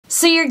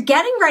So you're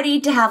getting ready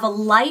to have a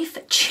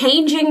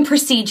life-changing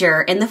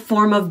procedure in the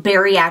form of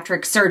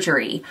bariatric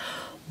surgery.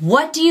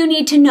 What do you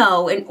need to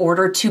know in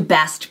order to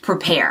best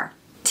prepare?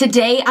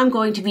 Today I'm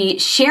going to be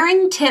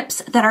sharing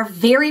tips that are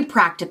very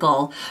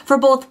practical for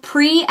both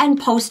pre and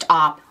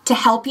post-op to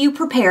help you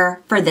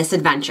prepare for this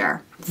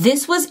adventure.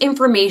 This was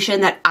information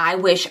that I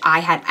wish I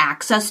had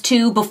access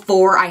to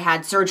before I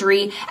had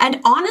surgery, and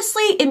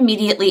honestly,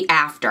 immediately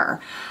after.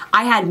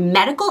 I had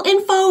medical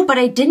info, but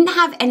I didn't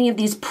have any of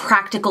these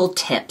practical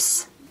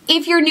tips.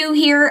 If you're new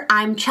here,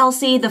 I'm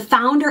Chelsea, the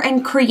founder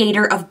and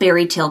creator of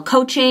Bariatric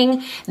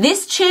Coaching,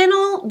 this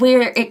channel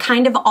where it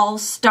kind of all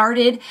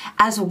started,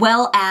 as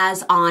well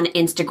as on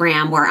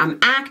Instagram, where I'm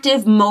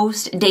active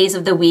most days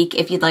of the week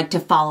if you'd like to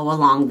follow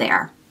along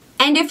there.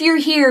 And if you're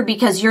here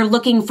because you're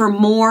looking for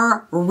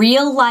more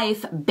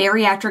real-life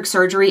bariatric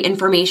surgery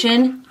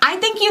information, I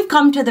think you've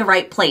come to the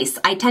right place.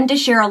 I tend to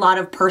share a lot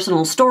of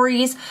personal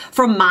stories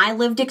from my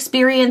lived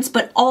experience,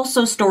 but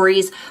also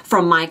stories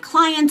from my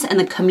clients and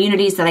the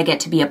communities that I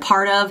get to be a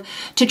part of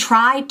to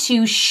try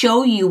to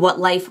show you what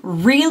life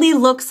really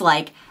looks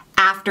like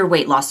after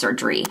weight loss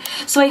surgery.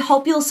 So I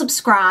hope you'll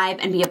subscribe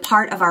and be a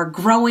part of our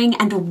growing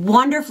and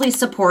wonderfully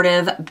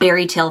supportive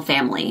Bariatric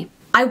family.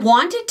 I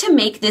wanted to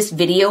make this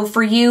video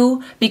for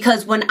you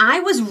because when I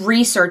was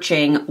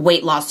researching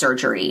weight loss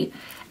surgery,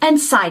 and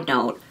side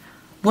note,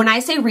 when I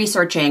say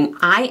researching,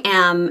 I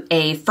am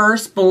a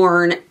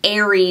firstborn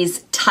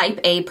Aries type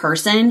A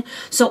person,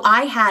 so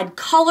I had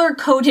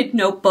color-coded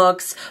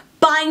notebooks,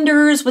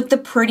 binders with the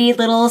pretty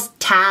little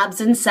tabs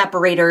and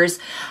separators.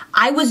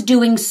 I was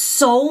doing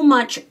so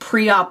much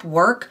pre-op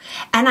work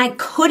and I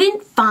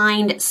couldn't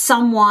find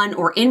someone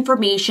or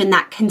information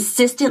that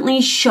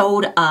consistently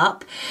showed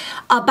up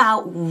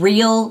about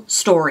real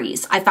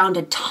stories. I found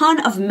a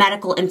ton of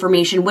medical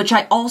information, which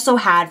I also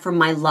had from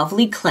my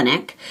lovely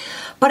clinic,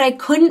 but I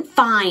couldn't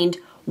find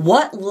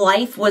what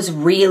life was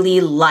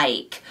really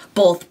like,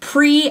 both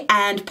pre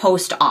and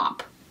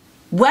post-op.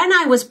 When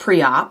I was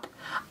pre-op,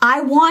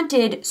 I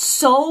wanted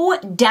so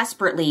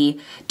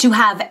desperately to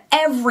have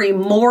every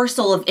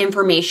morsel of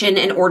information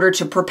in order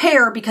to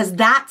prepare, because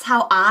that's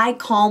how I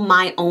calm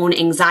my own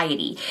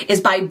anxiety, is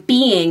by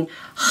being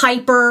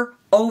hyper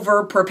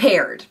over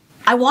prepared.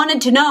 I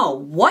wanted to know,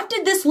 what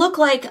did this look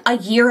like a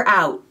year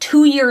out,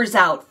 2 years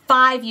out,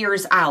 5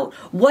 years out?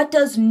 What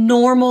does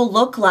normal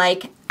look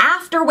like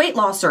after weight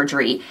loss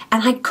surgery?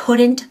 And I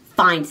couldn't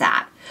find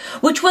that,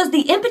 which was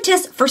the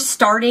impetus for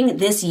starting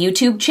this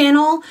YouTube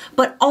channel,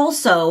 but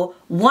also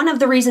one of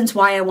the reasons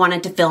why I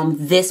wanted to film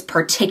this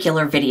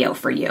particular video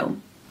for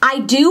you. I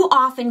do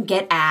often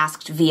get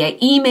asked via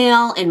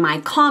email, in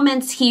my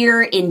comments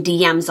here, in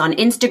DMs on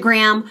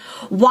Instagram,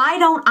 why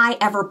don't I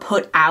ever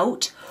put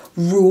out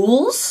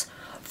rules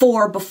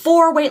for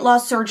before weight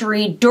loss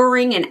surgery,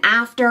 during and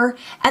after?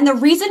 And the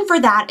reason for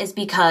that is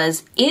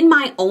because in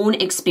my own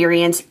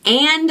experience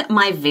and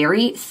my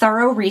very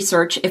thorough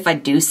research, if I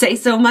do say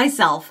so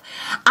myself,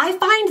 I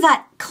find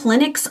that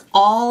clinics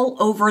all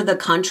over the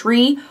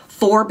country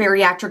for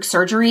bariatric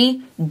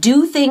surgery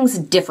do things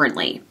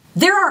differently.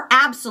 There are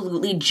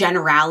absolutely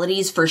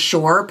generalities for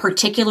sure,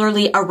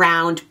 particularly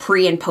around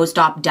pre and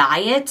post-op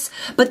diets,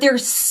 but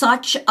there's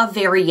such a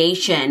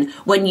variation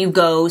when you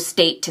go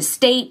state to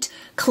state,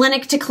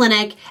 clinic to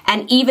clinic,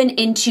 and even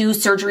into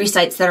surgery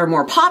sites that are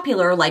more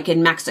popular, like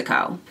in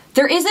Mexico.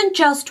 There isn't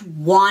just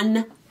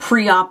one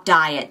pre-op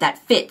diet that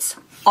fits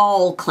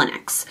all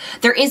clinics.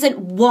 There isn't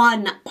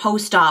one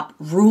post-op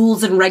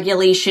rules and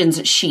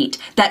regulations sheet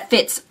that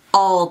fits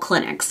all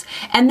clinics.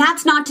 And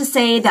that's not to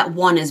say that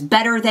one is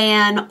better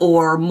than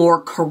or more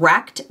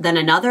correct than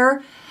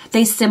another.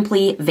 They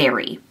simply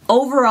vary.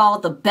 Overall,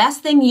 the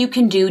best thing you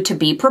can do to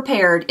be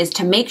prepared is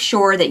to make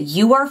sure that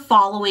you are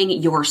following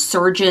your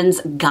surgeon's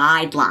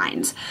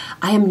guidelines.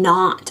 I am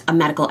not a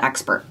medical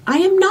expert. I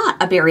am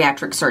not a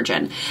bariatric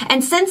surgeon.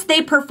 And since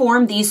they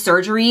perform these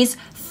surgeries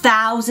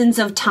thousands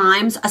of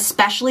times,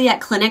 especially at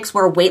clinics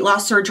where weight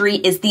loss surgery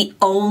is the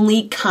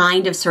only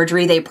kind of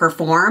surgery they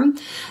perform,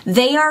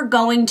 they are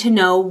going to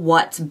know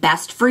what's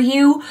best for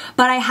you,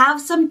 but I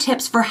have some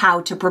tips for how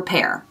to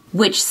prepare,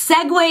 which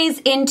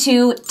segues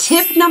into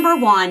tip number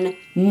 1,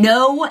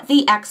 know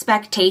the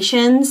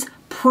expectations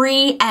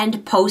pre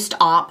and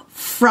post-op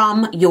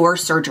from your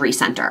surgery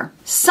center.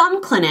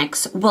 Some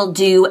clinics will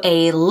do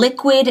a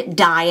liquid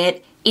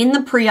diet in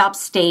the pre-op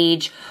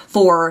stage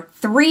for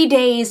 3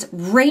 days,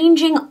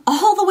 ranging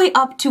all the way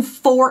up to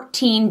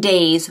 14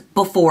 days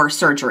before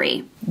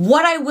surgery.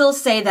 What I will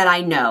say that I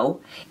know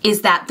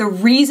is that the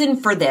reason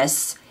for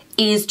this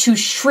is to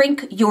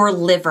shrink your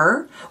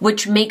liver,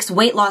 which makes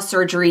weight loss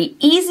surgery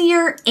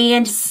easier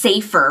and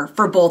safer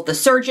for both the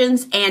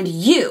surgeons and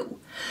you.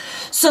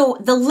 So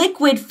the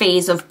liquid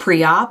phase of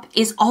pre-op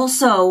is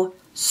also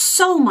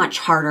so much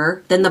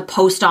harder than the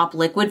post-op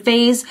liquid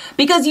phase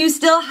because you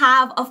still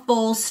have a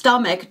full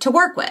stomach to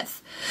work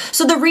with.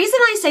 So the reason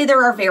I say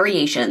there are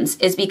variations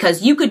is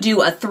because you could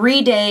do a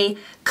 3-day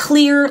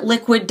clear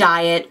liquid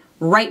diet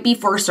right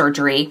before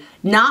surgery.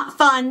 Not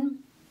fun,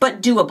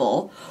 but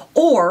doable.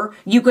 Or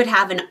you could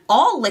have an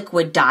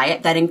all-liquid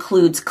diet that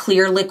includes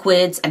clear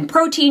liquids and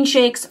protein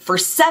shakes for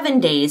 7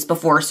 days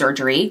before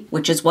surgery,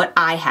 which is what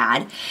I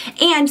had.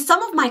 And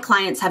some of my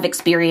clients have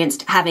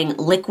experienced having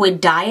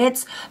liquid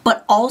diets,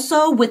 but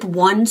also with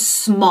one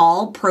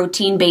small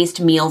protein-based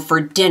meal for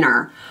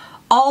dinner,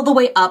 all the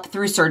way up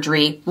through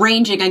surgery,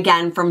 ranging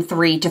again from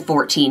 3 to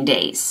 14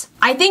 days.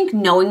 I think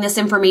knowing this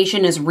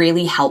information is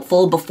really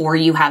helpful before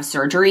you have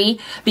surgery,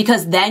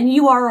 because then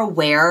you are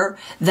aware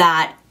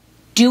that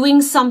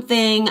doing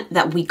something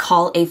that we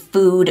call a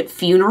food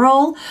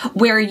funeral,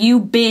 where you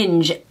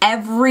binge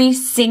every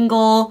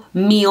single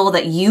meal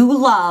that you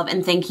love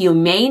and think you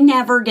may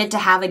never get to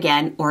have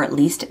again, or at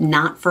least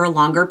not for a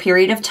longer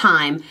period of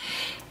time,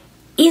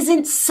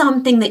 isn't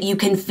something that you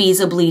can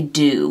feasibly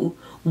do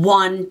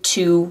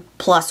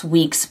 1-2+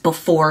 weeks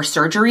before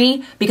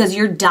surgery, because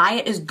your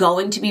diet is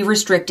going to be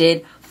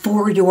restricted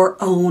for your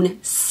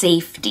own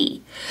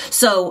safety.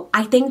 So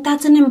I think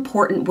that's an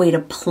important way to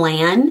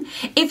plan.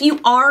 If you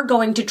are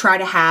going to try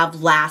to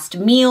have last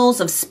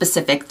meals of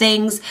specific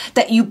things,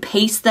 that you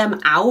pace them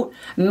out,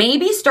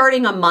 maybe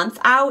starting a month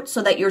out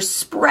so that you're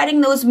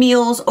spreading those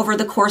meals over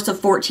the course of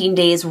 14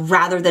 days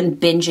rather than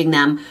binging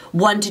them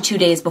 1 to 2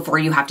 days before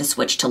you have to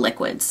switch to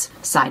liquids.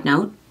 Side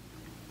note,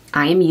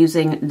 I am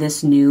using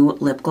this new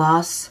lip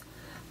gloss.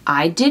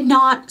 I did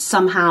not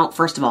somehow,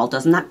 first of all,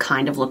 doesn't that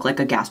kind of look like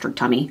a gastric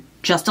tummy?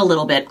 Just a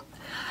little bit.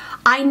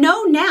 I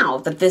know now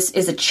that this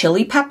is a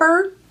chili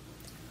pepper,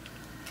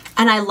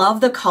 and I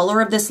love the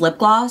color of this lip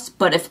gloss,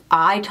 but if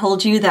I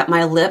told you that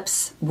my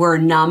lips were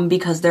numb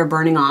because they're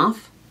burning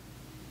off,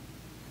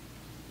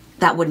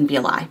 that wouldn't be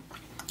a lie.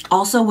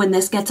 Also, when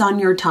this gets on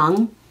your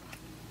tongue,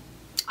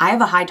 I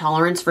have a high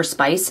tolerance for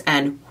spice,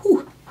 and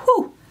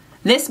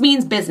this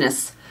means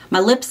business. My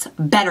lips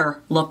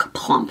better look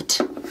plumped.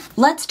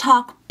 Let's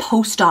talk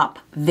post-op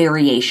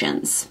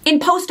variations. In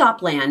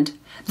post-op land,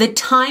 the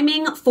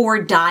timing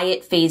for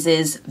diet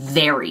phases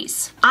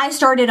varies. I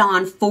started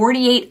on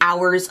 48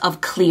 hours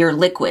of clear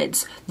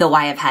liquids, though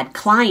I have had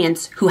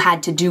clients who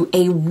had to do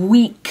a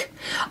week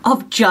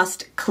of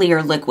just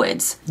clear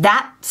liquids.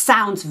 That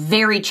sounds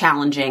very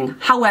challenging,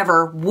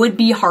 however, would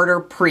be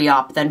harder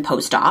pre-op than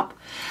post-op.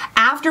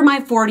 After my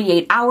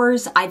 48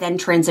 hours, I then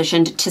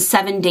transitioned to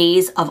 7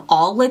 days of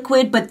all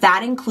liquid, but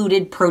that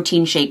included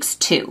protein shakes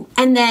too.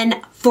 And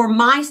then for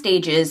my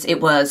stages, it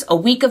was a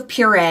week of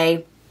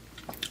puree,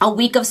 a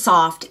week of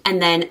soft,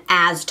 and then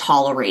as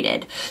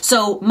tolerated.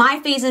 So my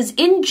phases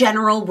in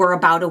general were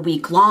about a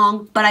week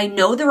long, but I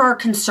know there are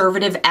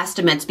conservative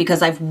estimates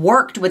because I've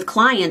worked with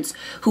clients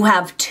who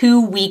have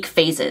 2-week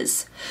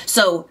phases.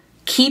 So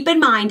keep in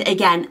mind,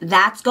 again,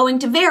 that's going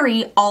to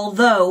vary,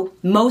 although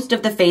most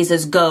of the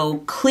phases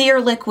go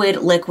clear liquid,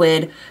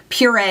 liquid,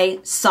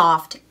 puree,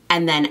 soft,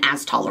 and then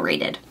as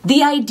tolerated.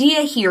 The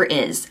idea here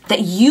is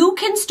that you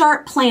can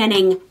start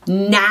planning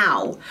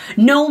now.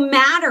 No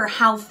matter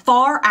how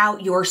far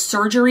out your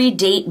surgery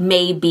date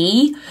may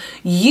be,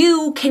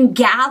 you can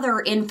gather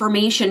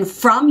information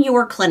from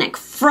your clinic,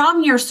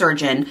 from your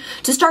surgeon,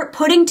 to start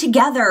putting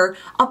together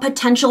a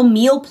potential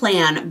meal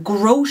plan,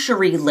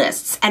 grocery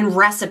lists, and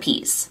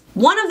recipes.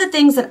 One of the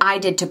things that I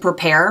did to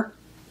prepare,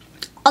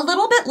 a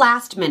little bit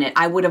last minute,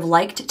 I would have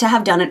liked to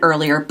have done it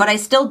earlier, but I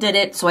still did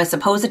it, so I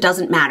suppose it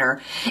doesn't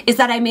matter, is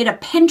that I made a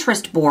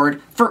Pinterest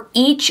board for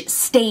each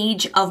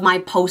stage of my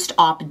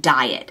post-op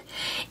diet.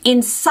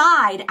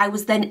 Inside, I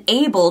was then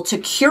able to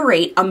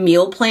curate a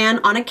meal plan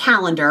on a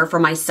calendar for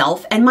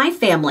myself and my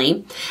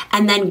family,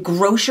 and then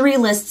grocery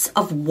lists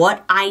of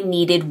what I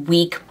needed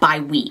week by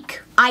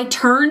week. I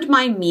turned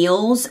my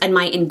meals and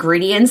my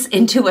ingredients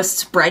into a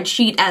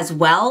spreadsheet as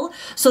well,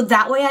 so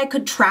that way I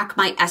could track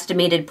my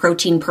estimated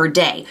protein per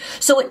day.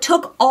 So it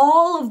took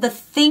all of the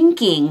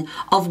thinking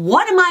of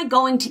what am I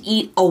going to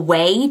eat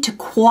away to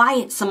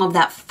quiet some of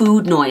that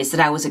food noise that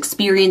I was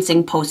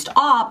experiencing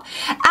post-op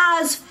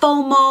as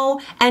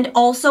FOMO and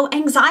also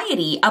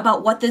anxiety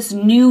about what this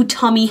new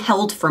tummy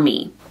held for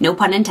me. No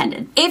pun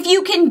intended. If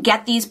you can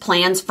get these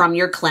plans from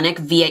your clinic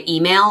via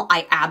email,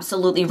 I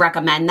absolutely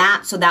recommend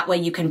that, so that way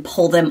you can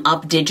pull them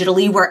up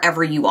digitally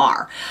wherever you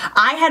are.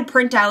 I had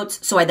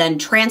printouts, so I then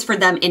transferred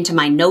them into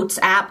my notes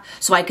app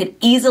so I could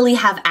easily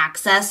have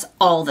access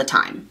all the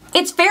time.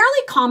 It's fairly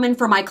common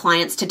for my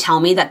clients to tell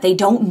me that they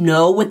don't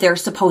know what they're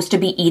supposed to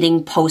be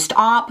eating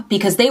post-op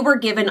because they were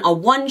given a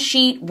one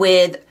sheet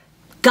with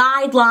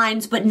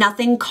guidelines but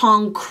nothing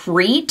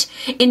concrete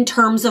in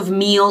terms of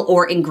meal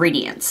or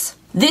ingredients.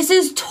 This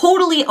is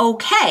totally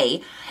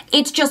okay.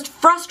 It's just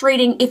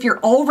frustrating if you're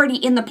already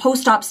in the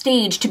post-op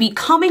stage to be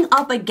coming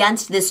up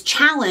against this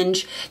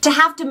challenge to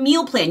have to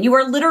meal plan. You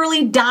are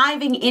literally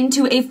diving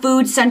into a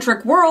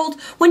food-centric world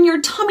when your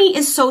tummy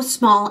is so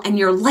small and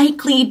you're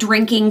likely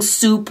drinking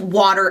soup,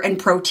 water, and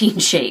protein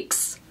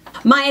shakes.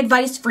 My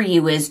advice for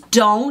you is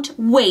don't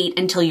wait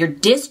until you're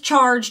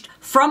discharged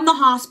from the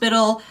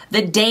hospital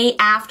the day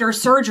after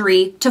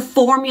surgery to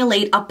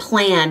formulate a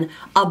plan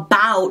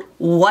about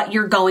what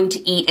you're going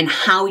to eat and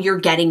how you're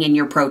getting in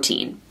your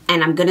protein.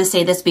 And I'm going to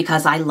say this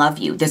because I love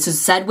you. This is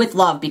said with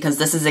love because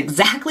this is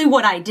exactly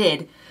what I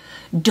did.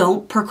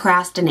 Don't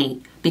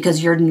procrastinate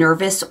because you're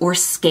nervous or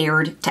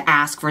scared to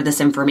ask for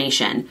this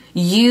information.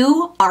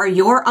 You are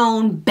your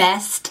own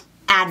best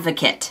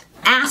advocate.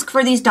 Ask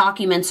for these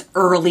documents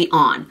early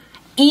on.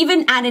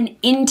 Even at an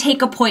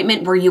intake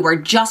appointment where you are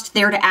just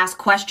there to ask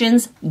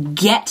questions,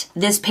 get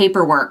this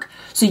paperwork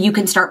so you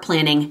can start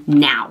planning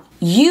now.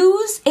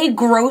 Use a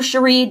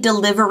grocery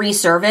delivery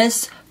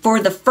service for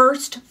the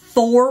first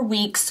 4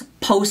 weeks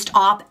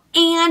post-op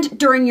and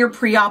during your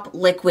pre-op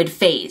liquid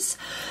phase.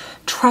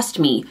 Trust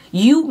me,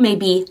 you may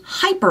be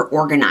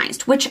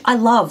hyper-organized, which I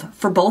love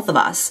for both of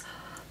us.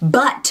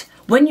 But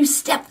when you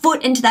step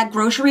foot into that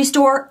grocery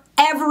store,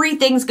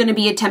 everything's going to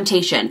be a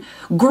temptation.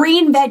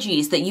 Green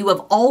veggies that you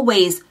have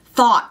always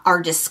thought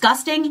are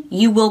disgusting,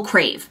 you will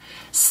crave.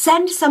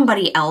 Send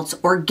somebody else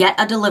or get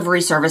a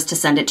delivery service to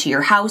send it to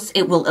your house.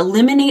 It will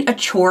eliminate a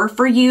chore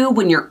for you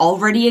when you're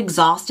already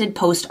exhausted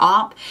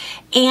post-op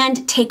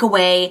and take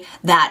away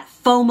that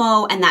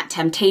FOMO and that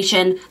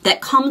temptation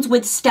that comes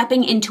with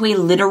stepping into a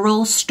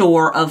literal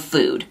store of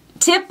food.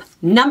 Tip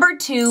number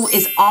 2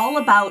 is all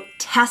about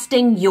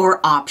testing your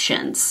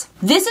options.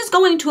 This is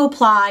going to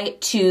apply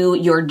to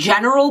your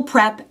general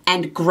prep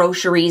and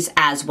groceries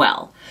as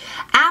well.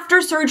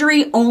 After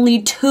surgery,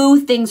 only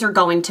 2 things are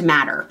going to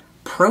matter: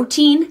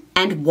 protein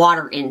and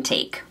water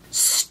intake.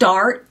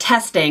 Start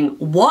testing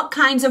what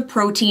kinds of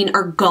protein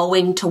are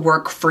going to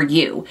work for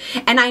you.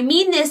 And I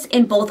mean this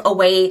in both a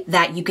way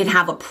that you can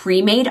have a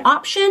pre-made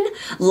option,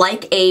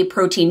 like a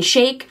protein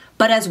shake,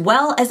 but as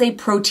well as a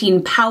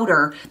protein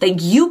powder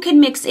that you can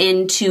mix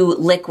into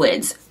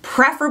liquids,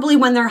 preferably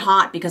when they're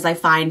hot, because I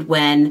find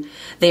when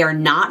they are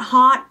not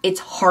hot, it's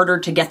harder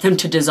to get them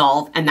to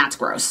dissolve, and that's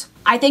gross.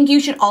 I think you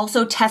should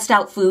also test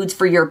out foods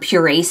for your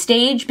puree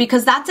stage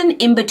because that's an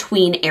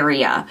in-between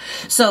area.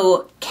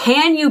 So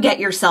can you get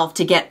yourself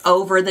to get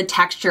over the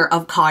texture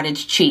of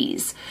cottage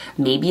cheese?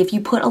 Maybe if you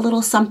put a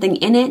little something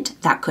in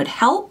it, that could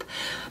help.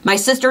 My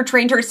sister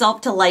trained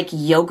herself to like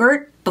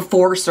yogurt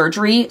before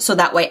surgery, so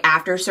that way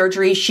after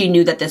surgery, she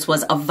knew that this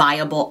was a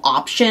viable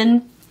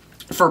option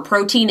for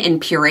protein in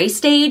puree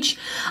stage.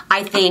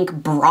 I think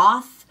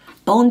broth,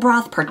 bone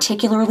broth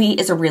particularly,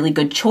 is a really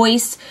good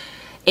choice.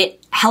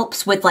 It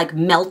helps with like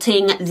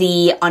melting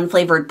the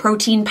unflavored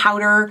protein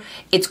powder.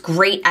 It's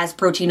great as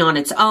protein on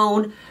its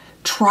own.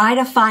 Try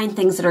to find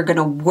things that are going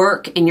to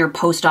work in your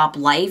post-op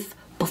life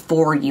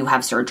before you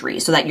have surgery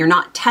so that you're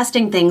not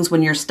testing things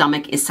when your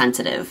stomach is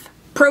sensitive.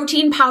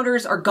 Protein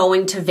powders are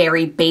going to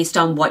vary based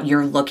on what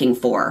you're looking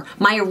for.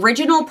 My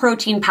original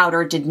protein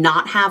powder did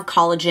not have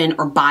collagen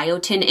or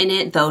biotin in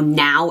it, though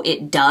now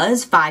it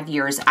does 5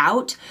 years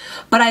out.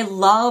 But I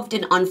loved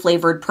an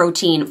unflavored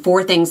protein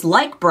for things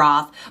like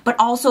broth, but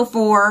also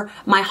for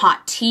my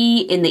hot tea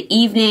in the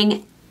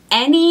evening.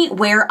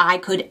 Anywhere I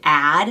could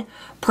add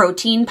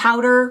protein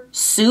powder,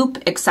 soup,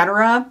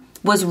 etc.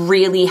 was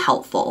really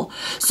helpful.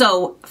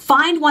 So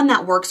find one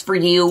that works for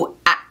you.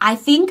 I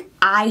think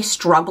I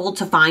struggled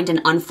to find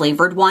an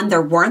unflavored one.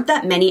 There weren't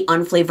that many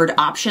unflavored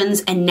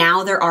options, and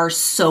now there are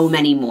so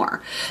many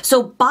more.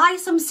 So buy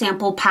some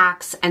sample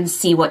packs and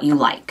see what you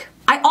like.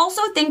 I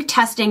also think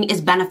testing is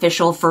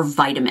beneficial for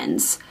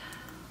vitamins.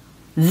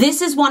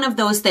 This is one of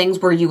those things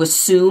where you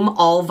assume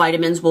all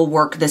vitamins will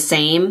work the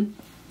same.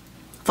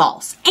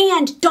 False.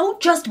 And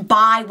don't just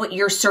buy what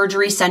your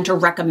surgery center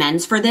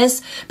recommends for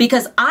this,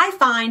 because I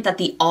find that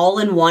the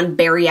all-in-one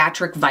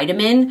bariatric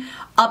vitamin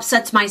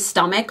upsets my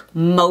stomach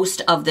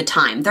most of the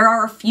time. There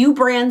are a few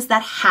brands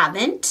that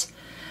haven't,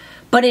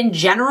 but in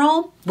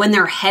general, when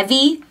they're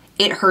heavy,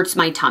 it hurts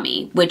my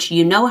tummy, which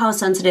you know how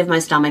sensitive my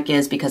stomach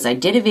is because I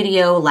did a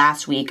video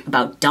last week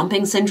about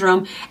dumping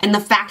syndrome and the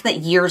fact that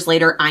years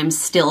later I'm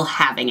still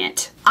having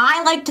it.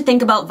 I like to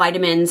think about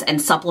vitamins and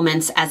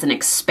supplements as an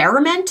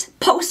experiment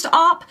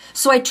post-op,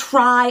 so I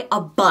try a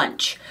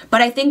bunch.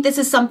 But I think this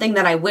is something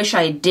that I wish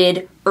I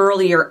did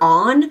earlier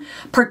on,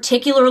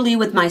 particularly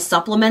with my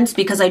supplements,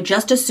 because I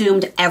just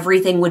assumed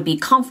everything would be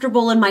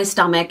comfortable in my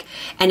stomach,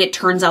 and it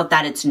turns out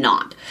that it's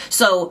not.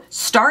 So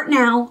start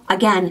now.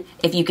 Again,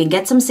 if you can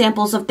get some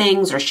samples of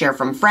things or share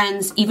from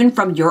friends, even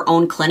from your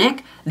own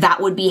clinic,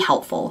 that would be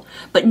helpful.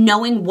 But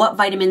knowing what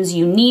vitamins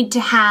you need to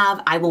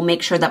have, I will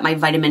make sure that my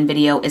vitamin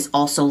video is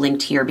also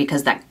linked here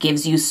because that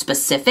gives you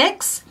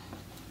specifics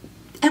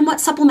and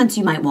what supplements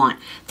you might want.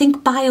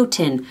 Think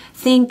biotin,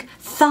 think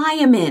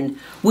thiamine.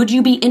 Would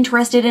you be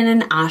interested in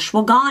an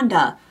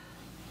ashwagandha?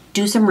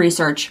 Do some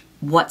research.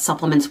 What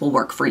supplements will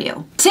work for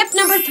you? Tip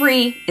number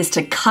 3 is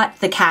to cut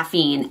the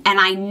caffeine. And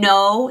I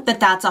know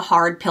that that's a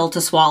hard pill to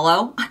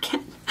swallow.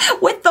 Again,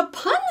 with the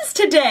puns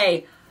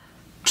today.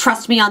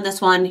 Trust me on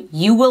this one,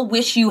 you will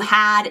wish you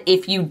had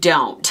if you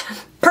don't.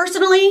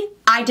 Personally,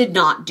 I did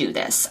not do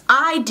this.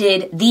 I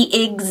did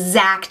the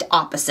exact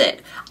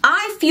opposite.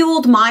 I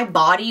fueled my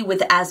body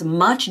with as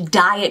much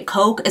Diet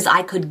Coke as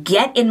I could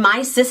get in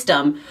my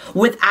system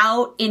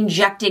without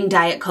injecting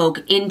Diet Coke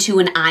into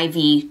an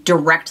IV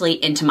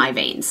directly into my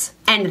veins.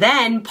 And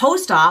then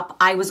post-op,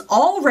 I was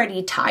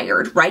already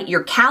tired, right?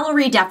 Your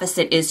calorie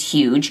deficit is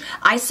huge.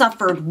 I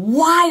suffered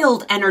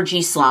wild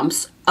energy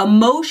slumps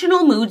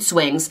emotional mood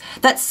swings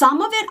that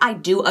some of it I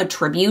do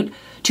attribute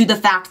to the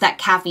fact that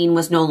caffeine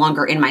was no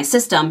longer in my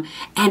system,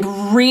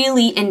 and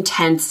really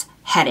intense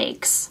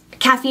headaches.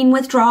 Caffeine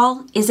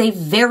withdrawal is a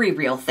very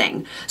real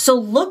thing. So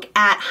look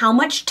at how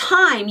much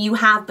time you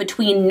have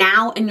between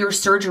now and your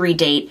surgery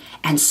date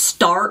and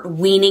start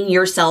weaning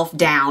yourself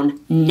down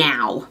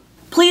now.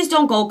 Please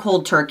don't go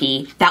cold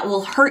turkey. That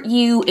will hurt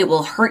you, it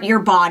will hurt your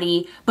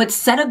body, but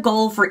set a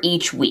goal for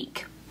each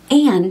week.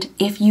 And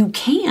if you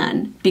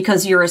can,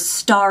 because you're a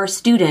star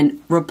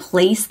student,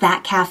 replace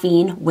that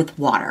caffeine with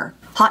water.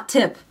 Hot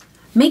tip,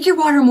 make your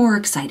water more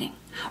exciting.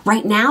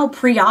 Right now,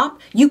 pre-op,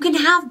 you can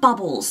have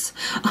bubbles.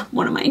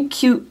 One of my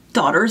cute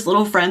daughter's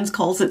little friends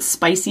calls it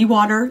spicy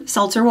water,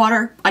 seltzer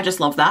water. I just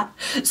love that.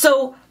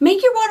 So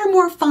make your water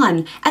more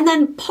fun. And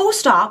then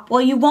post-op,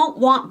 while you won't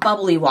want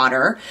bubbly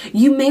water,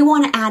 you may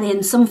want to add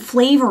in some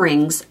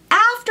flavorings.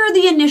 After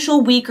the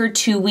initial week or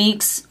 2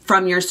 weeks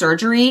from your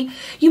surgery,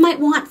 you might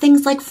want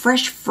things like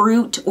fresh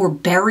fruit or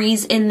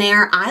berries in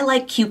there. I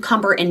like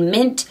cucumber and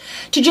mint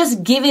to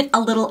just give it a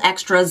little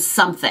extra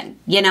something,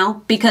 you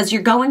know, because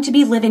you're going to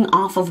be living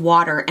off of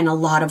water and a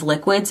lot of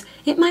liquids.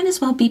 It might as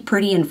well be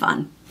pretty and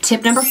fun.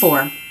 Tip number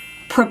 4,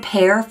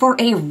 prepare for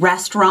a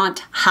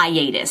restaurant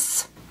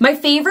hiatus. My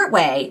favorite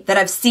way that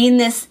I've seen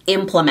this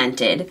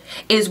implemented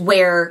is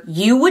where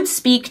you would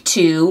speak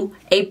to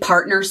a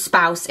partner,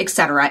 spouse,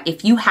 etc.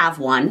 if you have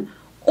one,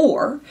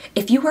 or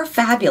if you are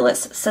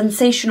fabulous,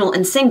 sensational,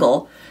 and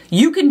single,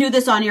 you can do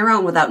this on your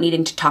own without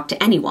needing to talk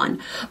to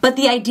anyone. But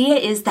the idea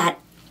is that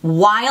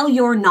while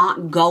you're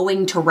not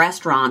going to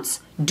restaurants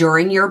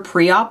during your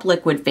pre-op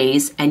liquid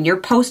phase and your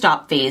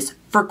post-op phase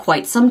for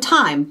quite some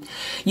time,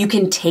 you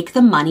can take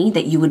the money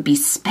that you would be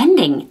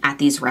spending at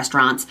these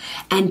restaurants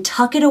and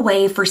tuck it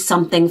away for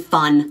something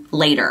fun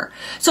later.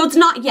 So it's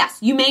not, yes,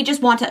 you may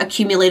just want to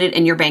accumulate it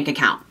in your bank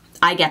account.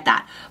 I get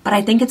that. But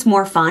I think it's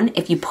more fun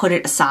if you put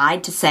it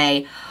aside to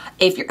say,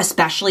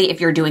 especially if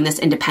you're doing this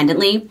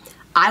independently,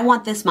 I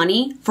want this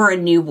money for a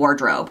new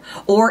wardrobe.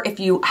 Or if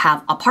you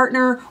have a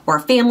partner or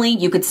a family,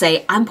 you could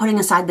say, I'm putting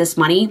aside this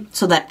money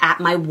so that at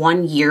my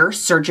 1 year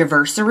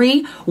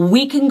surgiversary,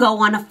 we can go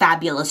on a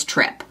fabulous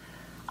trip.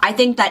 I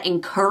think that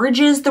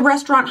encourages the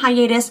restaurant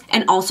hiatus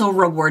and also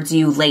rewards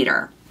you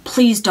later.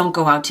 Please don't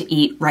go out to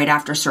eat right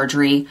after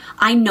surgery.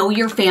 I know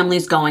your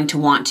family's going to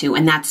want to,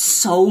 and that's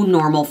so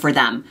normal for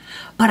them.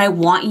 But I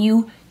want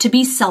you to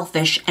be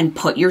selfish and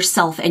put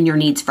yourself and your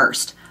needs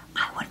first.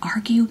 I would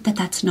argue that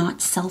that's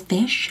not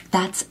selfish,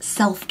 that's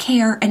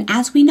self-care, and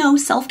as we know,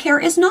 self-care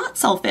is not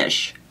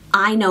selfish.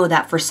 I know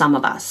that for some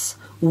of us,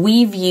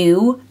 we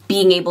view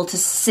being able to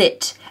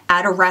sit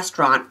at a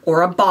restaurant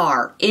or a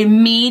bar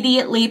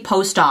immediately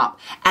post-op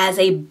as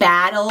a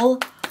battle,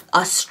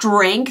 a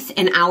strength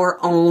in our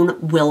own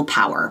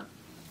willpower.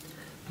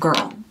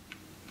 Girl,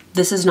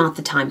 this is not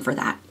the time for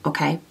that,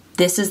 okay?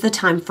 This is the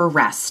time for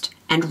rest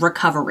and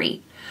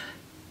recovery.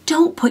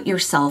 Don't put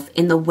yourself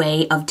in the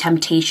way of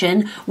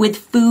temptation with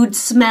food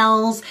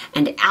smells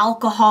and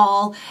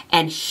alcohol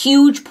and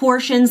huge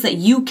portions that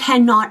you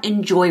cannot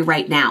enjoy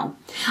right now.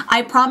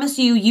 I promise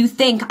you, you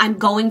think I'm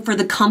going for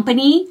the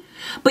company,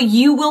 but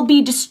you will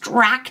be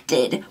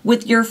distracted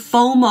with your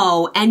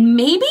FOMO and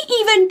maybe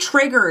even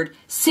triggered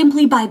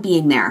simply by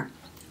being there.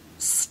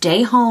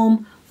 Stay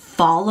home,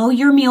 follow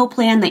your meal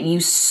plan that you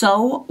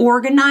so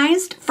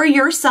organized for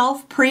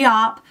yourself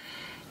pre-op.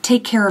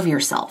 Take care of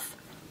yourself.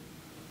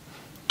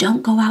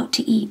 Don't go out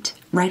to eat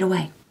right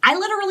away. I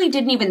literally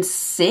didn't even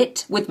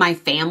sit with my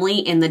family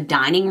in the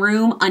dining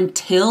room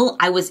until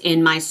I was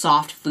in my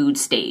soft food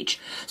stage.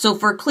 So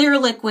for clear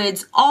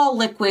liquids, all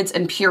liquids,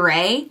 and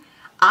puree,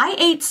 I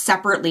ate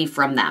separately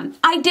from them.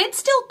 I did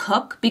still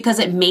cook because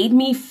it made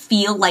me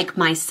feel like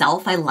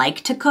myself. I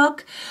like to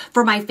cook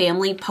for my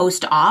family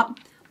post-op,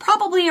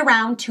 probably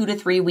around 2 to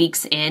 3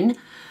 weeks in.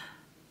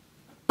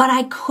 But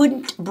I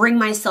couldn't bring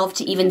myself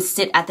to even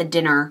sit at the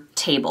dinner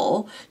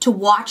table to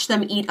watch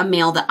them eat a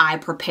meal that I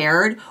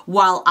prepared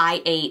while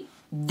I ate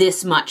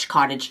this much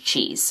cottage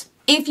cheese.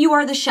 If you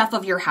are the chef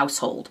of your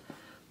household,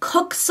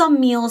 cook some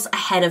meals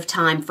ahead of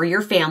time for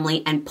your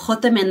family and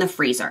put them in the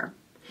freezer.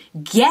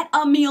 Get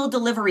a meal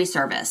delivery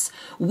service.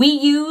 We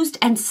used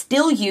and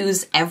still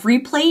use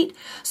EveryPlate,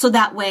 so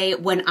that way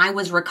when I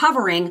was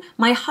recovering,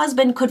 my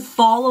husband could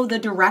follow the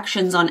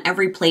directions on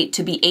EveryPlate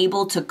to be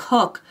able to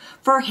cook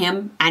for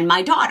him and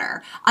my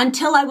daughter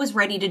until I was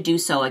ready to do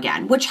so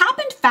again, which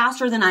happened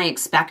faster than I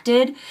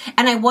expected,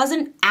 and I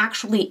wasn't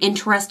actually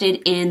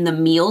interested in the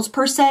meals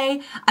per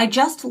se. I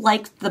just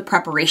liked the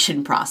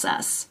preparation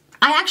process.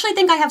 I actually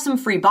think I have some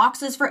free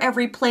boxes for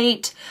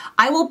EveryPlate.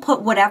 I will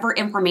put whatever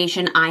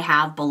information I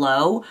have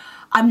below.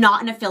 I'm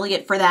not an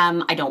affiliate for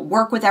them. I don't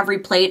work with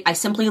EveryPlate. I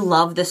simply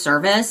love the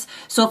service.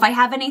 So if I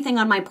have anything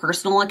on my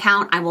personal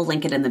account, I will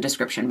link it in the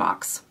description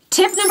box.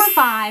 Tip number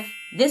 5.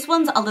 This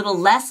one's a little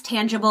less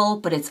tangible,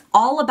 but it's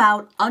all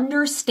about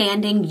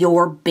understanding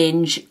your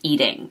binge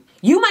eating.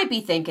 You might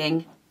be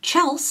thinking,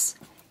 Chels,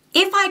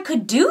 if I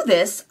could do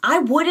this, I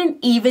wouldn't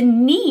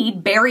even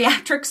need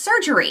bariatric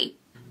surgery.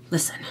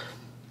 Listen.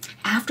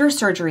 After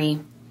surgery,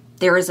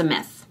 there is a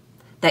myth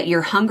that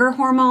your hunger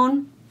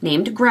hormone,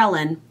 named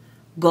ghrelin,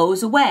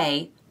 goes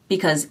away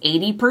because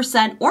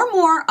 80% or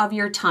more of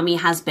your tummy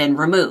has been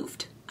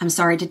removed. I'm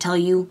sorry to tell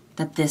you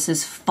that this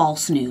is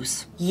false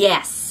news.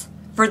 Yes,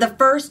 for the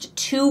first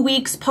 2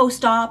 weeks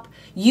post-op,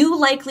 you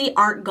likely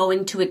aren't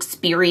going to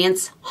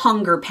experience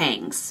hunger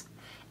pangs.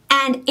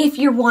 And if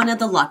you're one of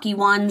the lucky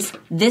ones,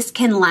 this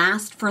can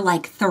last for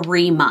like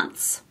 3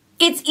 months.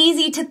 It's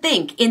easy to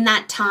think in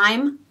that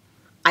time,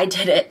 I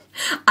did it.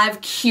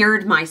 I've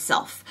cured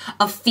myself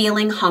of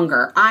feeling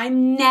hunger.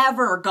 I'm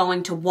never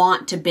going to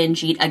want to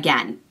binge eat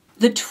again.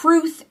 The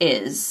truth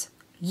is,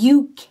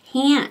 you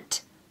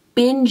can't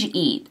binge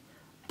eat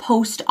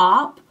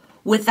post-op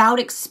without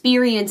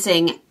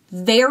experiencing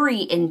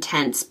very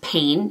intense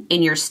pain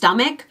in your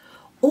stomach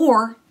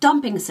or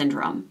dumping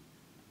syndrome.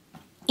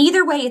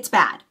 Either way, it's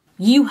bad.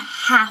 You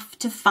have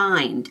to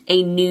find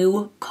a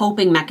new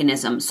coping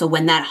mechanism so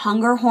when that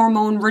hunger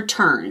hormone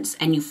returns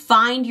and you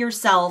find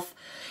yourself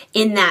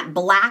in that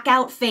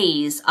blackout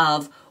phase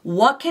of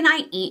what can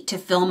I eat to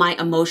fill my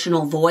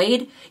emotional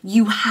void,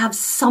 you have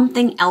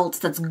something else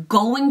that's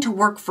going to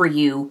work for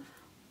you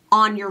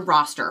on your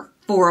roster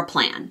for a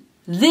plan.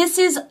 This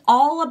is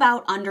all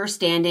about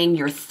understanding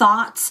your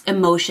thoughts,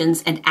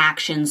 emotions, and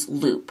actions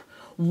loop.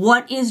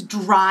 What is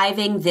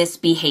driving this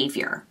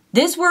behavior?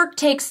 This work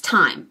takes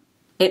time.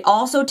 It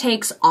also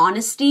takes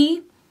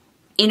honesty,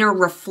 inner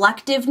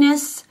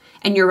reflectiveness,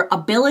 and your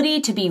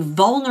ability to be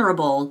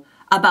vulnerable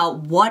about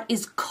what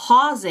is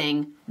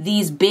causing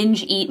these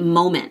binge eat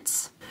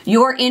moments.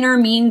 Your inner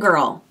mean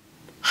girl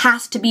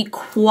has to be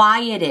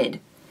quieted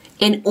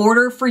in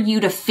order for you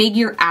to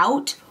figure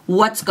out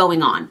what's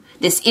going on.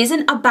 This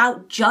isn't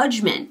about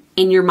judgment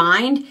in your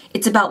mind.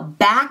 It's about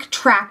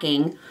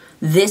backtracking.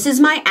 This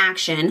is my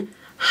action.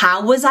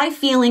 How was I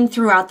feeling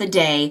throughout the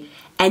day?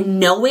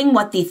 And knowing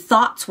what the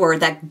thoughts were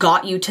that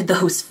got you to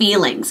those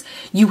feelings.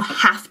 You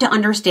have to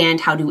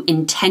understand how to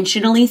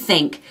intentionally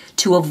think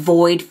to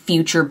avoid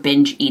future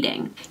binge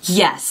eating.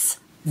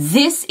 Yes,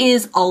 this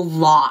is a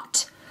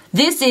lot.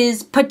 This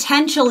is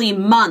potentially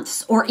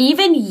months or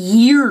even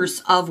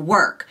years of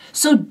work.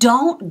 So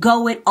don't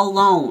go it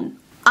alone.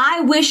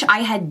 I wish I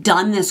had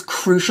done this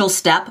crucial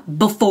step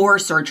before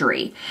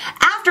surgery.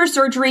 After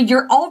surgery,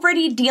 you're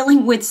already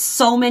dealing with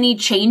so many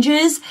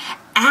changes.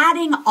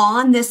 Adding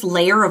on this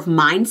layer of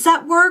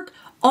mindset work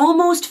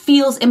almost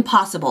feels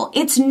impossible.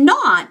 It's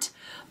not,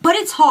 but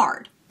it's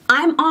hard.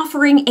 I'm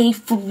offering a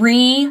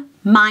free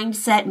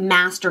mindset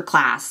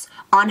masterclass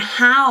on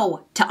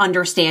how to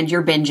understand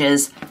your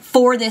binges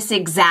for this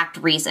exact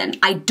reason.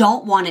 I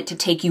don't want it to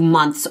take you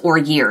months or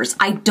years.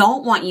 I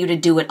don't want you to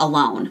do it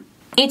alone.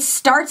 It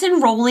starts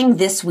enrolling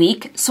this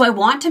week, so I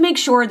want to make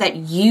sure that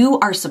you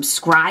are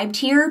subscribed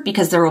here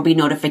because there will be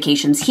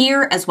notifications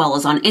here as well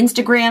as on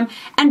Instagram.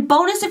 And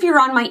bonus, if you're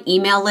on my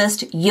email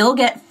list, you'll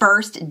get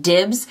first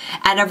dibs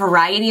at a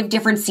variety of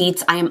different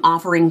seats. I am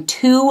offering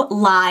 2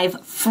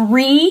 live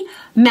free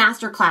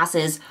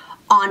masterclasses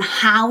on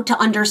how to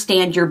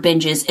understand your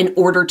binges in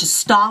order to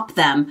stop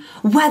them,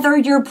 whether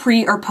you're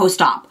pre or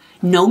post-op.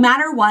 No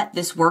matter what,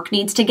 this work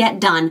needs to get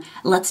done.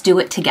 Let's do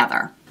it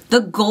together. The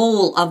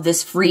goal of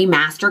this free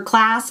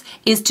masterclass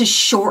is to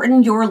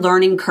shorten your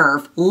learning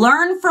curve,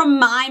 learn from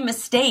my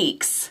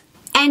mistakes,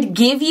 and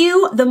give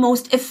you the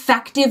most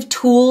effective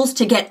tools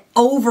to get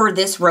over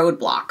this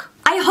roadblock.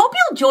 I hope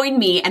you'll join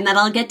me and that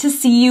I'll get to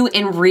see you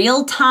in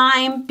real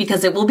time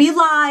because it will be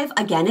live.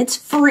 Again, it's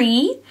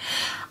free.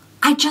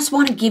 I just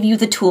want to give you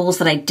the tools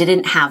that I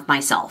didn't have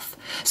myself.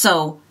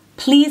 So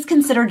please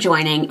consider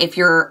joining. If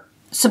you're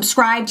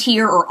subscribed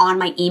here or on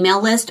my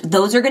email list,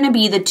 those are going to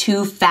be the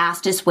 2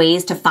 fastest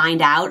ways to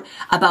find out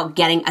about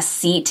getting a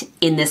seat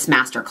in this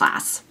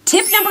masterclass.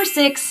 Tip number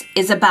 6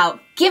 is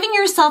about giving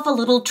yourself a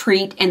little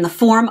treat in the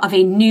form of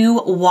a new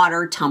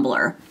water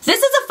tumbler.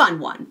 This is a fun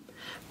one.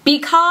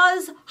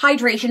 Because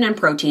hydration and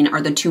protein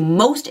are the 2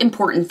 most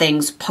important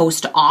things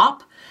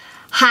post-op,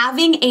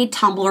 having a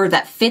tumbler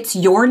that fits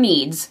your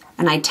needs,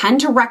 and I tend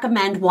to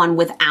recommend one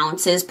with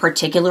ounces,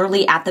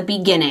 particularly at the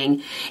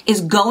beginning, is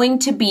going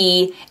to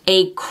be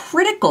a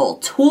critical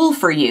tool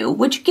for you,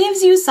 which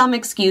gives you some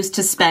excuse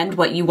to spend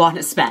what you want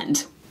to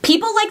spend.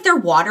 People like their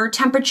water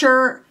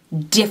temperature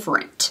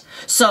different.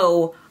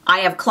 So I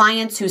have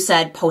clients who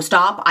said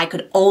post-op, I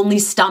could only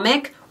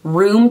stomach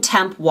room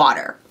temp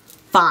water.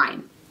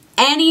 Fine.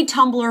 Any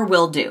tumbler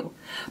will do.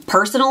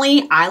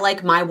 Personally, I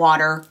like my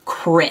water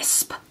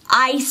crisp.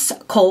 Ice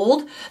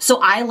cold, so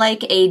I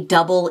like a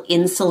double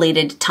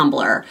insulated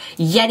tumbler.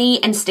 Yeti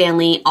and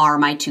Stanley are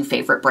my 2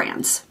 favorite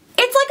brands.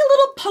 It's like a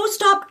little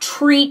post-op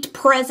treat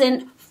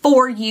present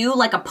for you,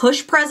 like a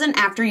push present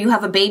after you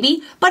have a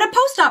baby, but a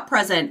post-op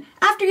present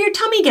after your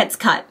tummy gets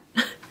cut.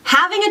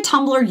 Having a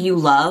tumbler you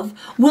love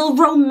will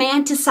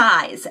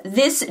romanticize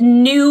this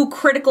new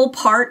critical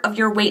part of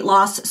your weight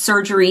loss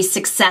surgery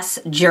success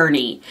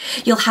journey.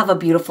 You'll have a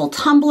beautiful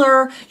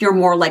tumbler, you're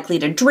more likely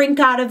to drink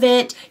out of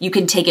it, you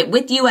can take it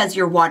with you as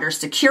your water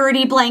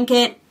security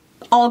blanket,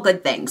 all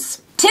good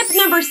things. Tip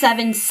number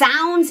 7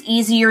 sounds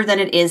easier than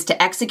it is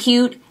to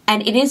execute,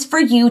 and it is for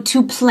you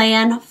to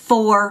plan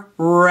for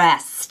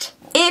rest.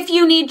 If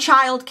you need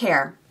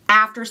childcare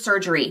after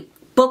surgery,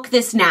 book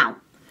this now.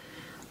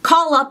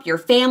 Call up your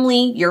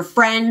family, your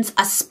friends,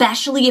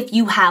 especially if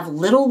you have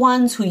little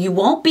ones who you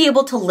won't be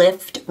able to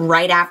lift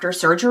right after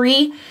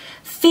surgery.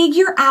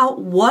 Figure out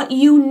what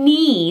you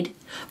need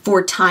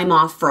for time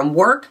off from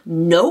work,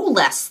 no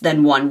less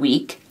than 1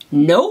 week,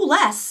 no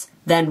less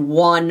than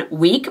 1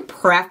 week,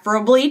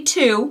 preferably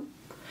 2.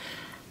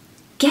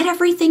 Get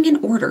everything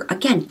in order.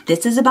 Again,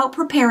 this is about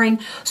preparing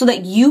so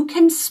that you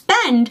can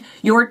spend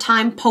your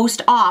time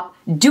post-op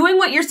doing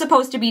what you're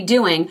supposed to be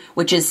doing,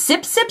 which is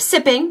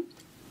sipping,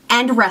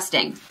 and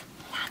resting.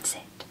 That's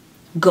it.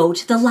 Go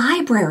to the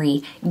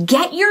library.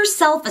 Get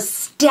yourself a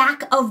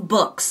stack of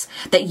books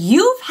that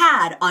you've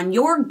had on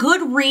your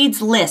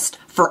Goodreads list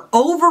for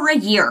over a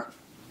year.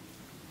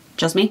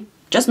 Just me.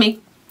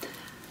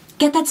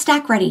 Get that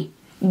stack ready.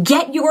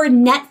 Get your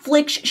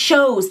Netflix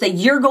shows that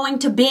you're going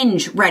to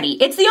binge ready.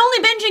 It's the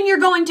only binging you're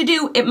going to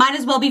do. It might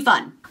as well be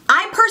fun.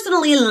 I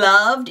personally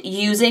loved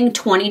using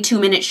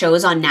 22-minute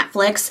shows on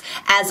Netflix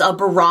as a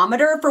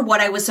barometer for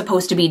what I was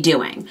supposed to be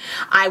doing.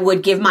 I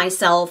would give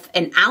myself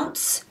an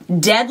ounce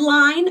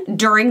deadline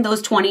during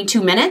those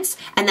 22 minutes,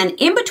 and then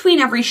in between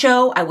every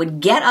show, I would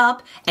get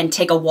up and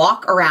take a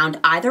walk around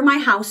either my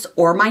house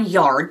or my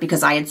yard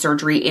because I had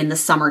surgery in the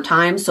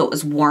summertime, so it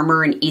was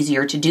warmer and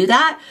easier to do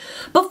that,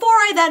 before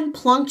I then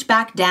plunked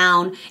back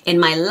down in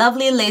my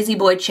lovely lazy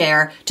boy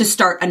chair to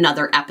start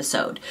another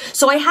episode.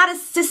 So I had a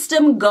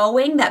system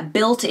going that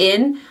built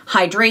in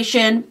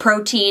hydration,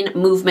 protein,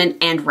 movement,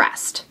 and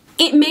rest.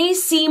 It may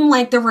seem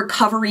like the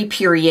recovery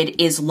period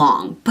is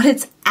long, but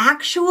it's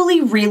actually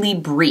really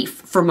brief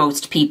for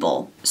most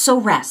people. So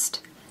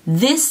rest.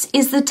 This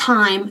is the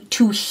time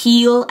to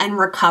heal and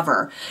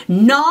recover,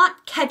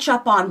 not catch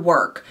up on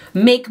work,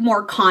 make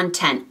more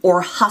content,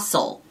 or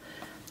hustle.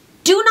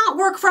 Do not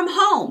work from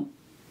home.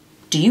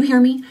 Do you hear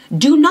me?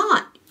 Do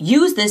not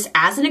use this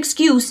as an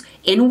excuse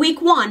in week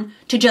 1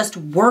 to just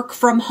work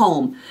from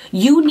home.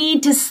 You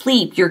need to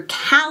sleep. Your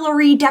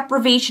calorie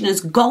deprivation is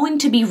going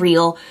to be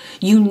real.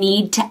 You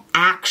need to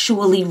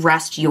actually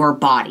rest your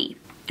body.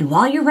 And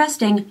while you're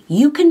resting,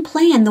 you can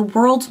plan the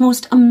world's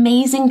most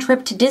amazing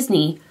trip to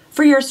Disney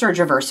for your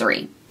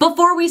surgiversary.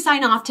 Before we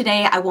sign off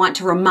today, I want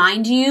to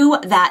remind you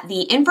that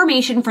the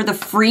information for the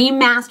free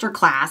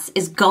masterclass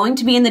is going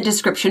to be in the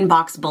description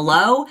box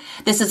below.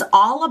 This is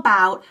all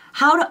about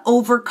how to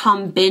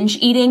overcome binge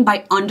eating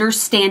by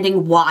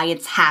understanding why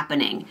it's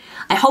happening.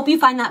 I hope you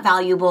find that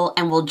valuable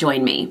and will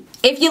join me.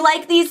 If you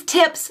like these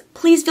tips,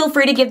 please feel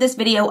free to give this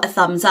video a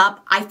thumbs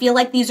up. I feel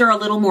like these are a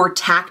little more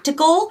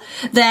tactical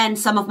than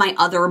some of my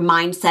other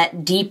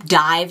mindset deep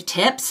dive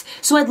tips,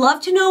 so I'd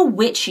love to know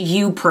which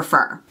you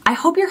prefer. I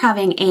hope you're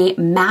having a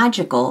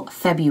magical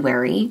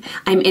February.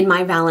 I'm in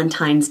my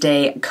Valentine's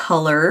Day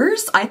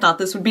colors. I thought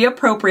this would be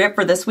appropriate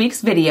for this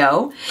week's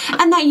video,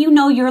 and that you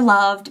know you're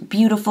loved,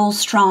 beautiful,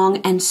 strong,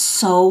 and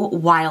so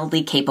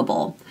wildly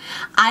capable.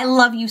 I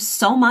love you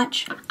so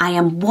much. I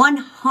am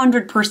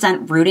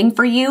 100% rooting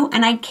for you,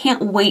 and I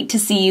can't wait to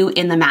see you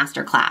in the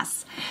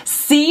masterclass.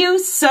 See you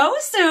so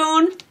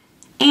soon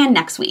and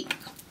next week.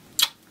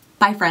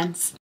 Bye,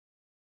 friends.